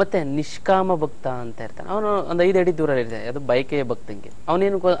 ಮತ್ತೆ ನಿಷ್ಕಾಮ ಭಕ್ತ ಅಂತ ಇರ್ತಾನೆ, ಅವನು ಒಂದು 5 ಅಡಿ ದೂರ ಇರ್ತಾನೆ, ಅದು ಬಯಕೆಯ ಭಕ್ತಂಗೆ.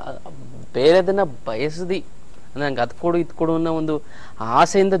 ಅವನೇನು ಬೇರೆದನ್ನ ಬಯಸದಿ, ನಂಗೆ ಅದು ಕೊಡು, ಇದು ಕೊಡು ಅನ್ನೋ ಒಂದು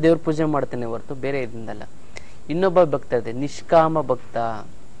ಆಸೆಯಿಂದ ದೇವ್ರ ಪೂಜೆ ಮಾಡ್ತಾನೆ ಹೊರತು ಬೇರೆ ಇದರಿಂದಲ್ಲ. ಇನ್ನೊಬ್ಬ ಭಕ್ತ ಇದೆ ನಿಷ್ಕಾಮ ಭಕ್ತ.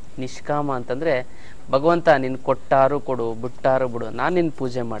 ನಿಷ್ಕಾಮ ಅಂತಂದ್ರೆ ಭಗವಂತ ನಿನ್ ಕೊಟ್ಟಾರು ಕೊಡು, ಬಿಟ್ಟಾರು ಬಿಡು, ನಾನು ನಿನ್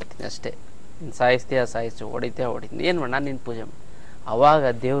ಪೂಜೆ ಮಾಡ್ತೀನಿ ಅಷ್ಟೇ, ನೀನು ಸಾಯಿಸ್ತೀಯ ಸಾಯಿಸು, ಹೊಡಿತೀಯ ಹೊಡಿತೀನಿ, ಏನು ಮಾಡಿ ನಾನು ನಿನ್ ಪೂಜೆ ಮಾಡಿ. ಅವಾಗ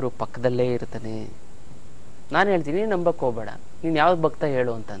ದೇವರು ಪಕ್ಕದಲ್ಲೇ ಇರ್ತಾನೆ. ನಾನು ಹೇಳ್ತೀನಿ ನಂಬಕ್ಕೆ ಹೋಗ್ಬೇಡ, ನೀನು ಯಾವ್ದು ಭಕ್ತ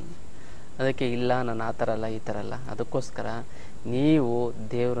ಹೇಳು ಅಂತಂದು. ಅದಕ್ಕೆ ಇಲ್ಲ ನಾನು ಆ ಥರ ಅಲ್ಲ ಈ ಥರ ಅಲ್ಲ. ಅದಕ್ಕೋಸ್ಕರ ನೀವು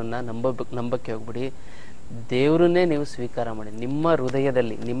ದೇವರನ್ನ ನಂಬಕ್ಕೆ ಹೋಗ್ಬಿಡಿ, ದೇವ್ರನ್ನೇ ನೀವು ಸ್ವೀಕಾರ ಮಾಡಿ. ನಿಮ್ಮ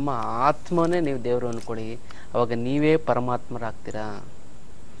ಹೃದಯದಲ್ಲಿ ನಿಮ್ಮ ಆತ್ಮನೇ ನೀವು ದೇವರು ಅನ್ಕೊಳ್ಳಿ, ಅವಾಗ ನೀವೇ ಪರಮಾತ್ಮರಾಗ್ತೀರಾ.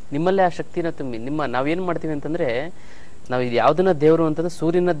 ನಿಮ್ಮಲ್ಲೇ ಆ ಶಕ್ತಿನ ತುಂಬಿ. ನಾವೇನ್ ಮಾಡ್ತೀವಿ ಅಂತಂದ್ರೆ, ನಾವು ಇದು ಯಾವ್ದನ್ನ ದೇವರು ಅಂತಂದ್ರೆ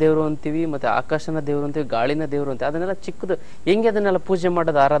ಸೂರ್ಯನ ದೇವರು ಅಂತೀವಿ, ಮತ್ತೆ ಆಕಾಶನ ದೇವರು ಅಂತೀವಿ, ಗಾಳಿನ ದೇವರು ಅಂತೀವಿ. ಅದನ್ನೆಲ್ಲ ಚಿಕ್ಕದು ಹೆಂಗೆ ಅದನ್ನೆಲ್ಲ ಪೂಜೆ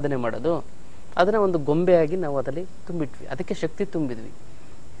ಮಾಡೋದು, ಆರಾಧನೆ ಮಾಡೋದು, ಅದನ್ನ ಒಂದು ಗೊಂಬೆಯಾಗಿ ನಾವು ಅದರಲ್ಲಿ ತುಂಬಿಟ್ವಿ, ಅದಕ್ಕೆ ಶಕ್ತಿ ತುಂಬಿದ್ವಿ.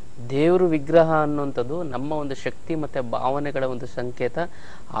 ದೇವರು ವಿಗ್ರಹ ಅನ್ನುವಂಥದ್ದು ನಮ್ಮ ಒಂದು ಶಕ್ತಿ ಮತ್ತೆ ಭಾವನೆಗಳ ಒಂದು ಸಂಕೇತ.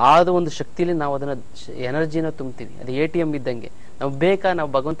 ಆದ ಒಂದು ಶಕ್ತಿಲಿ ನಾವು ಅದನ್ನ ಎನರ್ಜಿನ ತುಂಬ್ತೀವಿ. ಅದು ATM ಇದ್ದಂಗೆ. ನಾವು ನಾವು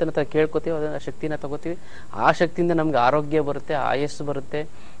ಭಗವಂತನ ಹತ್ರ ಕೇಳ್ಕೊತೀವಿ, ಅದನ್ನ ಶಕ್ತಿನ ತಗೋತೀವಿ. ಆ ಶಕ್ತಿಯಿಂದ ನಮ್ಗೆ ಆರೋಗ್ಯ ಬರುತ್ತೆ, ಆಯಸ್ಸು ಬರುತ್ತೆ,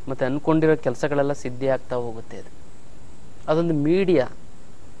 ಮತ್ತೆ ಅನ್ಕೊಂಡಿರೋ ಕೆಲಸಗಳೆಲ್ಲ ಸಿದ್ಧಿ ಆಗ್ತಾ ಹೋಗುತ್ತೆ. ಅದೊಂದು ಮೀಡಿಯಾ,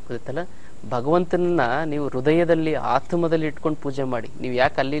 ಗೊತ್ತಲ್ಲ. ಭಗವಂತನನ್ನ ನೀವು ಹೃದಯದಲ್ಲಿ ಆತ್ಮದಲ್ಲಿ ಇಟ್ಕೊಂಡು ಪೂಜೆ ಮಾಡಿ. ನೀವು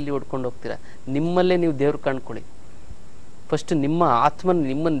ಯಾಕೆ ಅಲ್ಲಿ ಇಲ್ಲಿ ಉಡ್ಕೊಂಡು ಹೋಗ್ತೀರಾ? ನಿಮ್ಮಲ್ಲೇ ನೀವು ದೇವ್ರು ಕಾಣ್ಕೊಳ್ಳಿ. ಫಸ್ಟ್ ನಿಮ್ಮ ಆತ್ಮನ,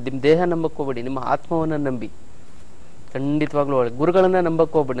 ನಿಮ್ಮ ದೇಹ ನಂಬಕ್ ಹೋಗ್ಬೇಡಿ, ನಿಮ್ಮ ಆತ್ಮವನ್ನ ನಂಬಿ. ಖಂಡಿತವಾಗ್ಲೂ ಗುರುಗಳನ್ನ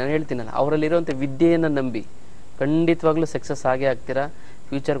ನಂಬಕ್ ಹೋಗ್ಬೇಡಿ. ನಾನು ಹೇಳ್ತೀನಲ್ಲ, ಅವರಲ್ಲಿರುವಂಥ ವಿದ್ಯೆಯನ್ನ ನಂಬಿ. ಖಂಡಿತವಾಗ್ಲೂ ಸಕ್ಸಸ್ ಆಗೇ ಆಗ್ತೀರಾ,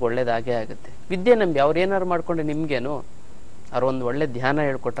 ಫ್ಯೂಚರ್ಗೆ ಒಳ್ಳೇದಾಗೇ ಆಗುತ್ತೆ. ವಿದ್ಯೆ ನಂಬಿ. ಅವ್ರು ಏನಾರು ಮಾಡ್ಕೊಂಡ್ರೆ ನಿಮ್ಗೇನು, ಅವ್ರು ಒಂದು ಒಳ್ಳೆ ಧ್ಯಾನ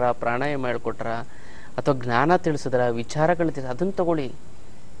ಹೇಳ್ಕೊಟ್ರ, ಪ್ರಾಣಾಯಾಮ ಹೇಳ್ಕೊಟ್ರ, ಅಥವಾ ಜ್ಞಾನ ತಿಳಿಸಿದ್ರ, ವಿಚಾರಗಳು ತಿಳಿಸ, ಅದನ್ನ ತಗೊಳ್ಳಿ.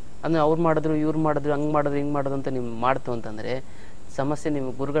 ಅಂದ್ರೆ ಅವ್ರು ಮಾಡಿದ್ರು, ಇವ್ರು ಮಾಡಿದ್ರು, ಹಂಗ್ ಮಾಡಿದ್ರು, ಹಿಂಗ್ ಮಾಡೋದು ಅಂತ ನೀವು ಮಾಡ್ತು ಅಂತಂದ್ರೆ ಸಮಸ್ಯೆ. ನೀವು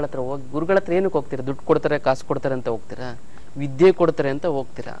ಗುರುಗಳ ಹತ್ರ ಹೋಗಿ, ಗುರುಗಳ ಹತ್ರ ಏನಕ್ಕೆ ಹೋಗ್ತೀರಾ? ದುಡ್ಡು ಕೊಡ್ತಾರೆ, ಕಾಸು ಕೊಡ್ತಾರೆ ಅಂತ ಹೋಗ್ತೀರಾ? ವಿದ್ಯೆ ಕೊಡ್ತಾರೆ ಅಂತ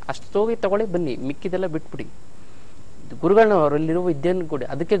ಹೋಗ್ತೀರಾ? ಅಷ್ಟು ಹೋಗಿ ತಗೊಳ್ಳಿ, ಬನ್ನಿ. ಮಿಕ್ಕಿದೆಲ್ಲ ಬಿಟ್ಬಿಡಿ. ಗುರುಗಳನ್ನ ಅವರಲ್ಲಿರುವ ವಿದ್ಯೆಯನ್ನು ಕೊಡಿ,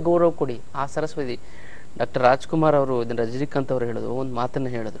 ಅದಕ್ಕೆ ಗೌರವ ಕೊಡಿ. ಆ ಸರಸ್ವತಿ ಡಾಕ್ಟರ್ ರಾಜ್ಕುಮಾರ್ ಅವರು, ಇದನ್ನ ರಜನಿಕಾಂತ್ ಅವರು ಹೇಳಿದ್ರು, ಒಂದು ಮಾತನ್ನ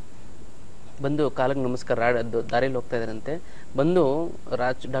ಹೇಳಿದ್ರು. ಬಂದು ಕಾಲಿಗೆ ನಮಸ್ಕಾರ, ದಾರಿಯಲ್ಲಿ ಹೋಗ್ತಾ ಇದ್ರಂತೆ, ಬಂದು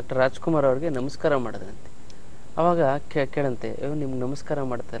ಡಾಕ್ಟರ್ ರಾಜ್ಕುಮಾರ್ ಅವ್ರಿಗೆ ನಮಸ್ಕಾರ ಮಾಡಿದ್ರಂತೆ. ಅವಾಗ ಕೇಳಂತೆ, ನಿಮ್ಗೆ ನಮಸ್ಕಾರ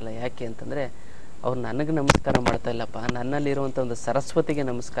ಮಾಡ್ತಾ ಇಲ್ಲ ಯಾಕೆ ಅಂತಂದ್ರೆ, ಅವ್ರು ನನಗೆ ನಮಸ್ಕಾರ ಮಾಡ್ತಾ ಇಲ್ಲಪ್ಪ, ನನ್ನಲ್ಲಿರುವಂಥ ಒಂದು ಸರಸ್ವತಿಗೆ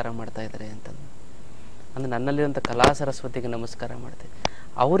ನಮಸ್ಕಾರ ಮಾಡ್ತಾ ಇದ್ದಾರೆ ಅಂತಂದು. ಅಂದ್ರೆ ನನ್ನಲ್ಲಿರುವಂಥ ಕಲಾ ಸರಸ್ವತಿಗೆ ನಮಸ್ಕಾರ ಮಾಡ್ತಾರೆ.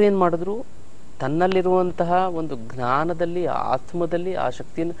 ಅವ್ರೇನ್ ಮಾಡಿದ್ರು, ತನ್ನಲ್ಲಿರುವಂತಹ ಒಂದು ಜ್ಞಾನದಲ್ಲಿ, ಆತ್ಮದಲ್ಲಿ ಆ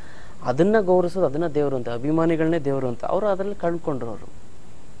ಶಕ್ತಿಯನ್ನು, ಅದನ್ನ ಗೌರವಿಸೋದು, ಅದನ್ನ ದೇವರು ಅಂತ, ಅಭಿಮಾನಿಗಳನ್ನೇ ದೇವರು ಅಂತ ಅವರು ಅದರಲ್ಲಿ ಕಂಡುಕೊಂಡ್ರು. ಅವರು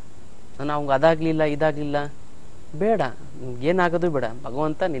ನಾನು ಅವಂಗ ಅದಾಗ್ಲಿಲ್ಲ ಇದಾಗ್ಲಿಲ್ಲ, ಬೇಡ, ಏನಾಗೋದು ಬೇಡ.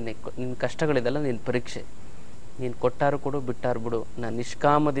 ಭಗವಂತ ನಿನ್ನ ಕಷ್ಟಗಳಿದೆಲ್ಲ ನಿನ್ನ ಪರೀಕ್ಷೆ, ನೀನು ಕೊಟ್ಟಾರು ಕೊಡು, ಬಿಟ್ಟಾರು ಬಿಡು, ನಾನು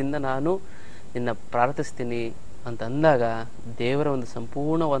ನಿಷ್ಕಾಮದಿಂದ ನಾನು ನಿನ್ನ ಪ್ರಾರ್ಥಿಸ್ತೀನಿ ಅಂತ ಅಂದಾಗ ದೇವರ ಒಂದು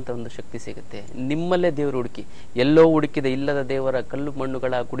ಸಂಪೂರ್ಣವಂತ ಒಂದು ಶಕ್ತಿ ಸಿಗುತ್ತೆ. ನಿಮ್ಮಲ್ಲೇ ದೇವರು ಹುಡುಕಿ, ಎಲ್ಲೋ ಹುಡುಕಿದ ಇಲ್ಲದ ದೇವರ ಕಲ್ಲು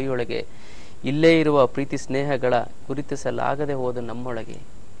ಮಣ್ಣುಗಳ ಗುಡಿಯೊಳಗೆ ಇಲ್ಲೇ ಇರುವ ಪ್ರೀತಿ ಸ್ನೇಹಗಳ ಗುರುತಿಸಲಾಗದೆ ಹೋದ ನಮ್ಮೊಳಗೆ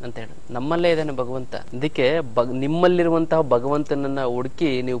ಅಂತ ಹೇಳಿ, ನಮ್ಮಲ್ಲೇ ಇದ್ದಾನೆ ಭಗವಂತ. ಅದಕ್ಕೆ ನಿಮ್ಮಲ್ಲಿರುವಂತಹ ಭಗವಂತನನ್ನ ಹುಡುಕಿ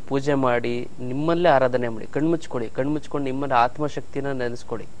ನೀವು ಪೂಜೆ ಮಾಡಿ, ನಿಮ್ಮಲ್ಲೇ ಆರಾಧನೆ ಮಾಡಿ. ಕಣ್ಮುಚ್ಕೊಂಡು ನಿಮ್ಮಲ್ಲಿ ಆತ್ಮಶಕ್ತಿನ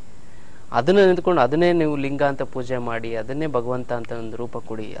ನೆನೆಸ್ಕೊಡಿ. ಅದನ್ನ ನಿಂತ್ಕೊಂಡು ಅದನ್ನೇ ನೀವು ಲಿಂಗ ಅಂತ ಪೂಜೆ ಮಾಡಿ, ಅದನ್ನೇ ಭಗವಂತ ಅಂತ ಒಂದು ರೂಪ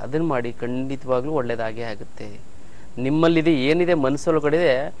ಕೊಡಿ. ಅದನ್ನ ಮಾಡಿ, ಖಂಡಿತವಾಗ್ಲೂ ಒಳ್ಳೇದಾಗೇ ಆಗುತ್ತೆ. ನಿಮ್ಮಲ್ಲಿದೆ ಏನಿದೆ ಮನಸ್ಸೊಳಗಡೆ,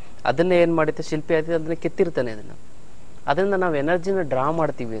 ಅದನ್ನೇ ಏನ್ ಮಾಡಿತ್ತೆ ಶಿಲ್ಪಿ ಆಯ್ತು, ಅದನ್ನ ಕೆತ್ತಿರ್ತಾನೆ. ಅದರಿಂದ ನಾವು ಎನರ್ಜಿನ ಡ್ರಾ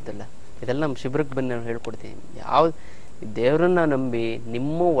ಮಾಡ್ತೀವಿ. ಇದೆಲ್ಲ ನಮ್ಮ ಶಿಬಿರಕ್ಕೆ ಬನ್ನಿ, ನಾವು ಹೇಳ್ಕೊಡ್ತೀವಿ. ಯಾವ ದೇವರನ್ನ ನಂಬಿ,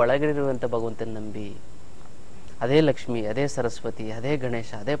 ನಿಮ್ಮ ಒಳಗಿರುವಂತ ಭಗವಂತನ ನಂಬಿ. ಅದೇ ಲಕ್ಷ್ಮಿ, ಅದೇ ಸರಸ್ವತಿ, ಅದೇ ಗಣೇಶ,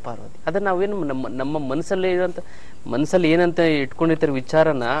 ಅದೇ ಪಾರ್ವತಿ. ಅದನ್ನ ನಾವೇನು ನಮ್ಮ ಮನಸ್ಸಲ್ಲಿ ಇರೋಂಥ ಮನಸ್ಸಲ್ಲಿ ಏನಂತ ಇಟ್ಕೊಂಡಿರ್ತಾರೆ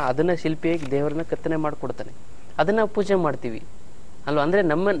ವಿಚಾರನ, ಅದನ್ನ ಶಿಲ್ಪಿಯಾಗಿ ದೇವರನ್ನ ಕೆತ್ತನೆ ಮಾಡಿಕೊಡ್ತಾನೆ. ಅದನ್ನ ನಾವು ಪೂಜೆ ಮಾಡ್ತೀವಿ ಅಲ್ವಾ. ಅಂದ್ರೆ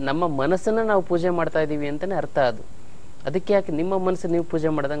ನಮ್ಮ ಮನಸ್ಸನ್ನ ನಾವು ಪೂಜೆ ಮಾಡ್ತಾ ಇದೀವಿ ಅಂತಾನೆ ಅರ್ಥ ಅದು. ಅದಕ್ಕೆ ಯಾಕೆ ನಿಮ್ಮ ಮನಸ್ಸು ನೀವು ಪೂಜೆ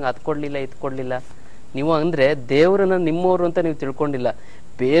ಮಾಡ್ದಂಗೆ ಅದ್ ಕೊಡ್ಲಿಲ್ಲ ಇದು ಕೊಡ್ಲಿಲ್ಲ ನೀವು ಅಂದ್ರೆ ದೇವ್ರನ್ನ ನಿಮ್ಮವರು ಅಂತ ನೀವು ತಿಳ್ಕೊಂಡಿಲ್ಲ,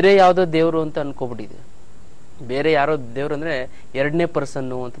 ಬೇರೆ ಯಾವ್ದೋ ದೇವ್ರು ಅಂತ ಅನ್ಕೋಬಿಟ್ಟಿದೆ. ಬೇರೆ ಯಾರೋ ದೇವ್ರು ಅಂದ್ರೆ 2ನೇ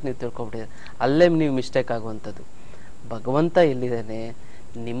ಪರ್ಸನ್ನು ಅಂತ ನೀವು ತಿಳ್ಕೊಬಿಟ್ಟಿದೆ. ಅಲ್ಲೇ ನೀವು ಮಿಸ್ಟೇಕ್ ಆಗುವಂಥದ್ದು. ಭಗವಂತ ಎಲ್ಲಿದ್ದಾನೆ?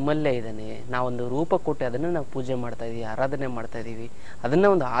 ನಿಮ್ಮಲ್ಲೇ ಇದ್ದಾನೆ. ನಾವೊಂದು ರೂಪ ಕೊಟ್ಟು ಅದನ್ನ ನಾವು ಪೂಜೆ ಮಾಡ್ತಾ ಇದೀವಿ, ಆರಾಧನೆ ಮಾಡ್ತಾ ಇದೀವಿ. ಅದನ್ನ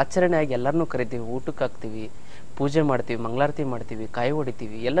ಒಂದು ಆಚರಣೆ ಆಗಿ ಎಲ್ಲರನ್ನೂ ಕರಿತೀವಿ, ಊಟಕ್ಕೆ ಹಾಕ್ತಿವಿ, ಪೂಜೆ ಮಾಡ್ತೀವಿ, ಮಂಗಳಾರತಿ ಮಾಡ್ತೀವಿ, ಕಾಯಿ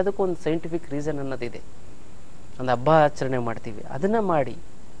ಹೊಡಿತೀವಿ. ಎಲ್ಲದಕ್ಕೂ ಒಂದು ಸೈಂಟಿಫಿಕ್ ರೀಸನ್ ಅನ್ನೋದಿದೆ. ಒಂದು ಹಬ್ಬ ಆಚರಣೆ ಮಾಡ್ತೀವಿ, ಅದನ್ನ ಮಾಡಿ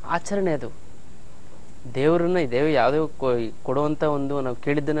ಆಚರಣೆ. ಅದು ದೇವ್ರನ್ನ ಯಾವುದೇ ಕೊಡುವಂತ ಒಂದು ನಾವು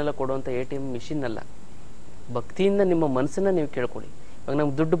ಕೇಳಿದ್ದನ್ನೆಲ್ಲ ಕೊಡುವಂತ ATM ಮಿಷಿನ್ ಅಲ್ಲ. ಭಕ್ತಿಯಿಂದ ನಿಮ್ಮ ಮನಸ್ಸನ್ನ ನೀವು ಕೇಳ್ಕೊಳ್ಳಿ. ಇವಾಗ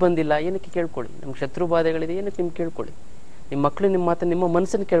ನಮ್ಗೆ ದುಡ್ಡು ಬಂದಿಲ್ಲ, ಏನಕ್ಕೆ ಕೇಳ್ಕೊಳ್ಳಿ. ನಮ್ಗೆ ಶತ್ರು ಬಾಧೆಗಳಿದೆ, ಏನಕ್ಕೆ ನಿಮ್ಗೆ ಕೇಳ್ಕೊಳ್ಳಿ. ನಿಮ್ಮ ಮಕ್ಕಳು ನಿಮ್ಮ ಮಾತನ್ನ ನಿಮ್ಮ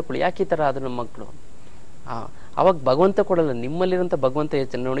ಮನಸ್ಸನ್ನು ಕೇಳ್ಕೊಳ್ಳಿ. ಯಾಕೆ ಈ ತರ ಆದ್ರು ನಮ್ಮ ಮಕ್ಕಳು? ಅವಾಗ ಭಗವಂತ ಕೊಡಲ್ಲ, ನಿಮ್ಮಲ್ಲಿರೋಂಥ ಭಗವಂತ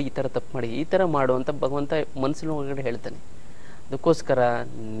ಯೋಚನೆ ನೋಡಿ ಈ ತರ ತಪ್ಪು ಮಾಡಿ, ಈ ತರ ಮಾಡುವಂತ ಭಗವಂತ ಮನಸ್ಸಿನ ಒಳಗಡೆ ಹೇಳ್ತಾನೆ. ಅದಕ್ಕೋಸ್ಕರ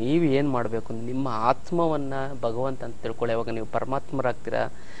ನೀವು ಏನ್ ಮಾಡ್ಬೇಕು, ನಿಮ್ಮ ಆತ್ಮವನ್ನ ಭಗವಂತ ಅಂತ ತಿಳ್ಕೊಳ್ಳಿ. ಯಾವಾಗ ನೀವು ಪರಮಾತ್ಮರಾಗ್ತೀರಾ,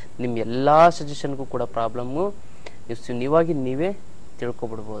 ನಿಮ್ ಎಲ್ಲಾ ಸಜೆಷನ್ಗೂ ಕೂಡ ಪ್ರಾಬ್ಲಮ್ಮು ನೀವಾಗಿ ನೀವೇ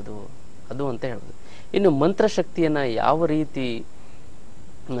ತಿಳ್ಕೊಬಿಡ್ಬೋದು. ಅದು ಅಂತ ಹೇಳ್ಬೋದು. ಇನ್ನು ಮಂತ್ರಶಕ್ತಿಯನ್ನ ಯಾವ ರೀತಿ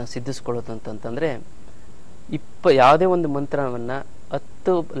ಸಿದ್ಧಿಸ್ಕೊಳ್ಳೋದು ಅಂತಂತಂದ್ರೆ, ಯಾವುದೇ ಒಂದು ಮಂತ್ರವನ್ನ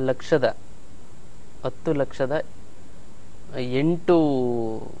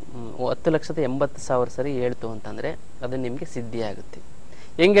 10,80,000 ಸರಿ ಹೇಳ್ತು ಅಂತಂದ್ರೆ ಅದು ನಿಮ್ಗೆ ಸಿದ್ಧಿ ಆಗುತ್ತೆ.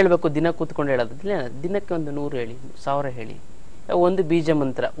 ಹೆಂಗ್ ಹೇಳ್ಬೇಕು? ದಿನ ಕೂತ್ಕೊಂಡು ಹೇಳೋದಿಲ್ಲ, ದಿನಕ್ಕೆ ಒಂದು 100 ಹೇಳಿ, 1000 ಹೇಳಿ. ಒಂದು ಬೀಜ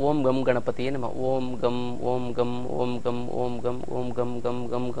ಮಂತ್ರ, ಓಂ ಗಂ ಗಣಪತಿ ಏನಮ್ಮ, ಓಂ ಗಂ ಓಂ ಗಂ ಓಂ ಗಂ ಓಂ ಗಂ ಓಂ ಗಂ ಗಂ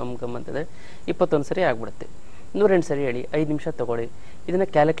ಗಂ ಗಂ ಗಂ ಅಂತಂದ್ರೆ 21 ಸರಿ ಆಗ್ಬಿಡುತ್ತೆ. 108 ಸರಿ ಹೇಳಿ, 5 ನಿಮಿಷ ತಗೊಳ್ಳಿ. ಇದನ್ನ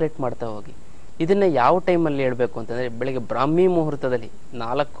ಕ್ಯಾಲ್ಕುಲೇಟ್ ಮಾಡ್ತಾ ಹೋಗಿ. ಇದನ್ನ ಯಾವ ಟೈಮಲ್ಲಿ ಹೇಳ್ಬೇಕು ಅಂತಂದ್ರೆ, ಬೆಳಿಗ್ಗೆ ಬ್ರಾಹ್ಮಿ ಮುಹೂರ್ತದಲ್ಲಿ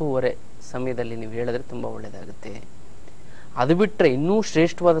 4:15 ಸಮಯದಲ್ಲಿ ನೀವು ಹೇಳಿದ್ರೆ ತುಂಬಾ ಒಳ್ಳೇದಾಗುತ್ತೆ. ಅದು ಬಿಟ್ರೆ ಇನ್ನೂ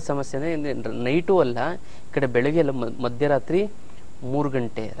ಶ್ರೇಷ್ಠವಾದ ಸಮಸ್ಯೆ ಅಂದ್ರೆ ನೈಟು ಅಲ್ಲ, ಈ ಕಡೆ ಬೆಳಗ್ಗೆ ಎಲ್ಲ ಮಧ್ಯರಾತ್ರಿ 3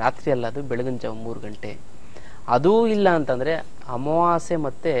 ಗಂಟೆ, ರಾತ್ರಿ ಅಲ್ಲ, ಅದು ಬೆಳಗಿನ ಜಾವ 3 ಗಂಟೆ. ಅದೂ ಇಲ್ಲ ಅಂತಂದ್ರೆ ಅಮಾವಾಸ್ಯೆ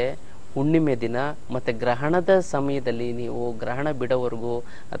ಮತ್ತೆ ಹುಣ್ಣಿಮೆ ದಿನ ಮತ್ತೆ ಗ್ರಹಣದ ಸಮಯದಲ್ಲಿ ನೀವು ಗ್ರಹಣ ಬಿಡೋವರೆಗೂ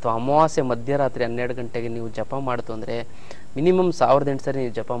ಅಥವಾ ಅಮಾವಾಸ್ಯೆ ಮಧ್ಯರಾತ್ರಿ 12 ಗಂಟೆಗೆ ನೀವು ಜಪ ಮಾಡ್ತು ಅಂದ್ರೆ ಮಿನಿಮಮ್ 1008 ಸರಿ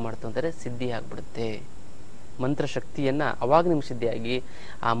ನೀವು ಜಪ ಮಾಡ್ತು ಅಂದ್ರೆ ಸಿದ್ಧಿ ಆಗ್ಬಿಡುತ್ತೆ. ಮಂತ್ರಶಕ್ತಿಯನ್ನ ಅವಾಗ ನಿಮ್ಗೆ ಸಿದ್ಧಿಯಾಗಿ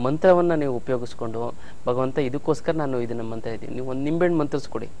ಆ ಮಂತ್ರವನ್ನ ನೀವು ಉಪಯೋಗಿಸ್ಕೊಂಡು, ಭಗವಂತ ಇದಕ್ಕೋಸ್ಕರ ನಾನು ಇದನ್ನ ಮಂತ್ರ ಇದ್ದೀನಿ, ನೀವು ಒಂದು ನಿಂಬೆಹಣ್ಣು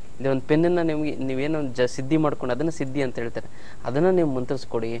ಮಂತ್ರಿಸ್ಕೊಡಿ, ಇದೇ ಒಂದು ಪೆನ್ನನ್ನ ನಿಮ್ಗೆ ನೀವೇನೋ ಸಿದ್ಧಿ ಮಾಡ್ಕೊಂಡು ಅದನ್ನ ಸಿದ್ಧಿ ಅಂತ ಹೇಳ್ತಾರೆ, ಅದನ್ನ ನೀವು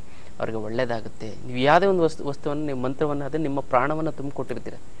ಮಂತ್ರಿಸ್ಕೊಡಿ, ಅವ್ರಿಗೆ ಒಳ್ಳೇದಾಗುತ್ತೆ. ನೀವು ಯಾವುದೇ ಒಂದು ವಸ್ತುವನ್ನು ನೀವು ಮಂತ್ರವನ್ನ, ಅದನ್ನ ನಿಮ್ಮ ಪ್ರಾಣವನ್ನ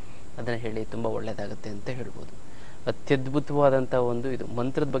ತುಂಬಿಕೊಟ್ಟಿರ್ತೀರ, ಅದನ್ನ ಹೇಳಿ ತುಂಬಾ ಒಳ್ಳೇದಾಗುತ್ತೆ ಅಂತ ಹೇಳ್ಬೋದು. ಅತ್ಯದ್ಭುತವಾದಂತ ಒಂದು ಇದು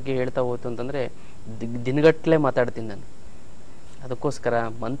ಮಂತ್ರದ ಬಗ್ಗೆ ಹೇಳ್ತಾ ಹೋಯ್ತು ಅಂತಂದ್ರೆ ದಿನಗಟ್ಲೆ ಮಾತಾಡ್ತೀನಿ ನಾನು. ಅದಕ್ಕೋಸ್ಕರ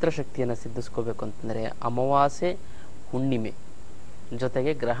ಮಂತ್ರಶಕ್ತಿಯನ್ನು ಸಿದ್ಧಿಸ್ಕೋಬೇಕು ಅಂತಂದರೆ ಅಮಾವಾಸ್ಯೆ ಹುಣ್ಣಿಮೆ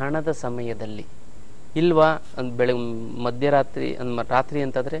ಜೊತೆಗೆ ಗ್ರಹಣದ ಸಮಯದಲ್ಲಿ ಇಲ್ವಾ, ಮಧ್ಯರಾತ್ರಿ ರಾತ್ರಿ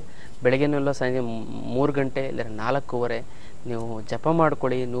ಅಂತಂದರೆ ಬೆಳಗ್ಗೆನೆಲ್ಲ ಸಂಜೆ 3 ಗಂಟೆ ಇಲ್ಲ 4:15 ನೀವು ಜಪ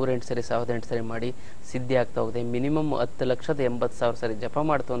ಮಾಡ್ಕೊಳ್ಳಿ. 108 ಸರಿ 1008 ಸರಿ ಮಾಡಿ ಸಿದ್ಧಿ ಆಗ್ತಾ ಹೋಗಿದೆ. ಮಿನಿಮಮ್ 10,80,000 ಸರಿ ಜಪ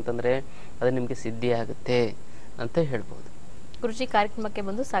ಮಾಡ್ತು ಅಂತಂದರೆ ಅದು ನಿಮಗೆ ಸಿದ್ಧಿ ಆಗುತ್ತೆ ಅಂತ ಹೇಳ್ಬೋದು. ಗುರುಜಿ, ಕಾರ್ಯಕ್ರಮಕ್ಕೆ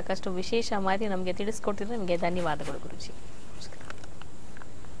ಬಂದು ಸಾಕಷ್ಟು ವಿಶೇಷ ಮಾಹಿತಿ ನಮಗೆ ತಿಳಿಸ್ಕೊಟ್ಟಿದ್ರೆ ನಿಮಗೆ ಧನ್ಯವಾದಗಳು ಗುರುಜಿ.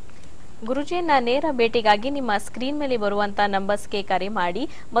 ಗುರುಜಿಯನ್ನ ನೇರ ಭೇಟಿಗಾಗಿ ನಿಮ್ಮ ಸ್ಕ್ರೀನ್ ಮೇಲೆ ಬರುವಂತ ನಂಬರ್ಸ್ಗೆ ಕರೆ ಮಾಡಿ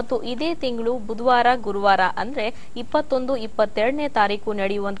ಮತ್ತು ಇದೇ ತಿಂಗಳು ಬುಧವಾರ ಗುರುವಾರ ಅಂದ್ರೆ 21, 22ನೇ ತಾರೀಕು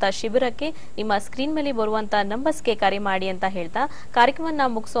ನಡೆಯುವಂತ ಶಿಬಿರಕ್ಕೆ ನಿಮ್ಮ ಸ್ಕ್ರೀನ್ ಮೇಲೆ ಬರುವಂತ ನಂಬರ್ಸ್ಗೆ ಕರೆ ಮಾಡಿ ಅಂತ ಹೇಳ್ತಾ ಕಾರ್ಯಕ್ರಮವನ್ನ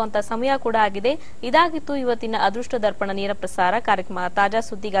ಮುಗಿಸುವಂತ ಸಮಯ ಕೂಡ ಆಗಿದೆ. ಇದಾಗಿತ್ತು ಇವತ್ತಿನ ಅದೃಷ್ಟ ದರ್ಪಣ ನೇರ ಪ್ರಸಾರ ಕಾರ್ಯಕ್ರಮ. ತಾಜಾ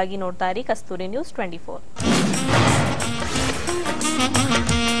ಸುದ್ದಿಗಾಗಿ ನೋಡ್ತಾ ಇರಿ ಕಸ್ತೂರಿ ನ್ಯೂಸ್ 24.